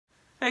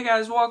Hey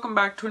guys, welcome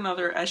back to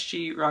another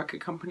SG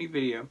Rocket Company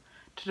video.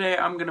 Today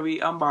I'm going to be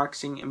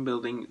unboxing and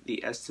building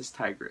the Estes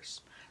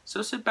Tigres.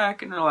 So sit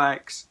back and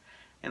relax,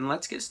 and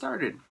let's get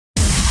started.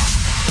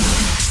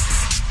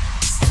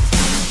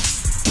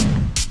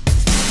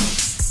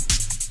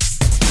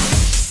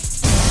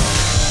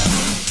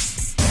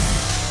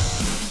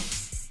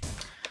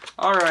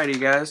 Alrighty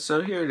guys,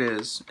 so here it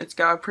is. It's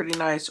got a pretty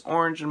nice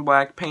orange and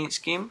black paint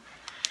scheme,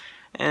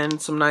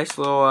 and some nice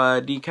little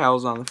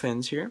decals on the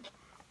fins here.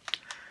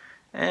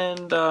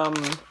 And a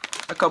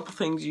couple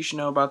things you should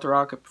know about the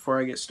rocket before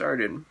I get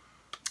started.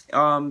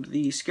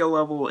 The skill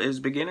level is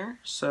beginner,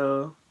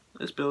 so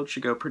this build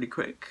should go pretty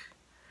quick.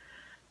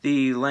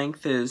 The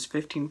length is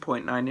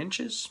 15.9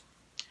 inches,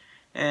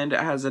 and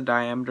it has a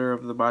diameter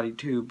of the body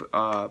tube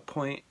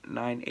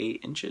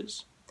 0.98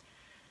 inches,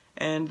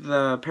 and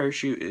the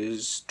parachute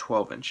is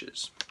 12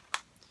 inches.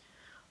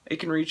 It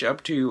can reach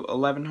up to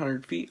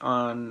 1,100 feet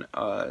on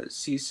a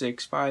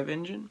C6.5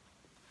 engine,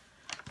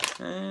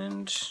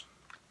 and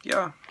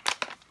yeah,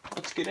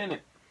 let's get in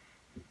it.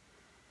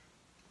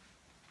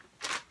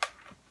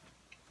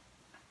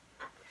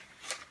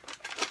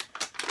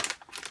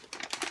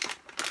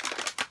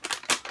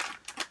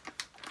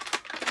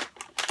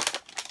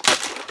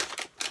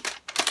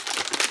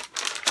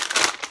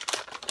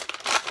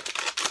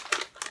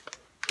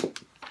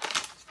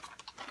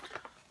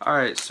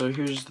 Alright, so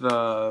here's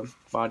the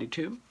body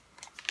tube.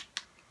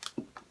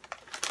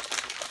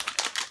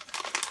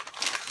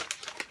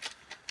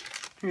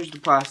 Here's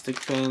the plastic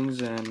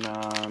fins and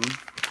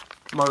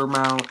motor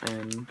mount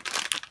and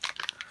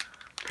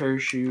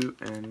parachute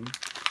and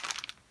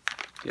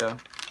yeah,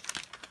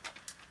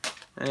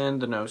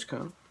 and the nose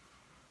cone.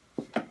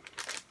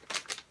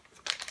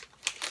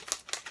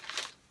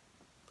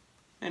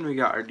 And we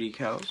got our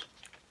decals.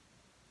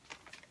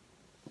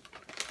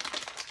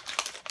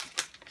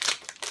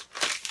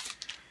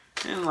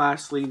 And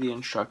lastly, the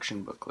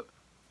instruction booklet.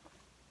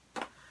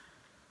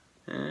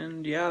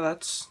 And yeah,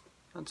 that's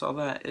all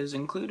that is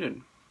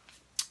included.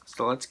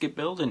 So let's get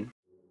building.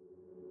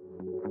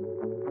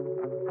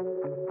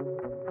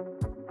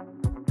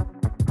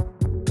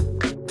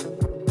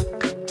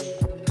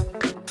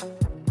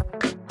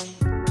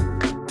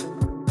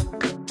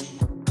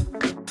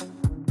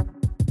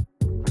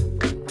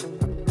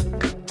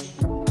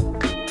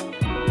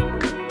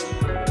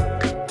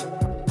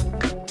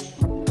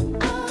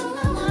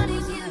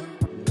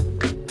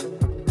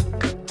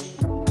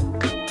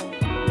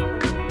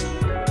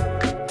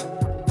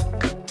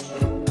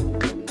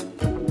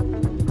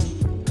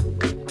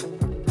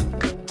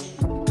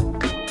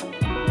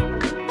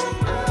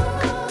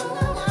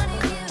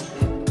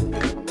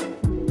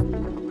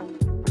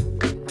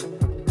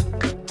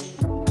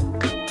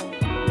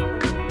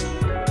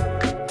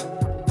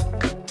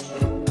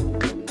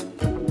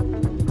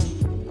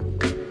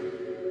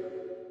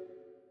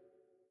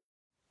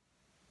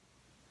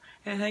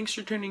 Hey, thanks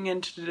for tuning in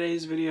to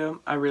today's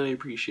video. I really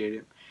appreciate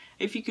it.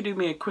 If you could do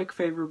me a quick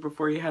favor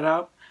before you head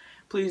out,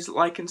 please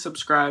like and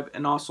subscribe,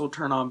 and also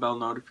turn on bell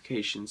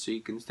notifications so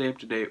you can stay up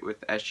to date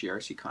with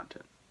SGRC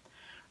content.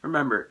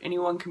 Remember,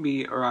 anyone can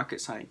be a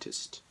rocket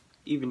scientist,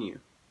 even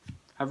you.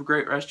 Have a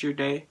great rest of your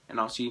day, and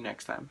I'll see you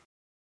next time.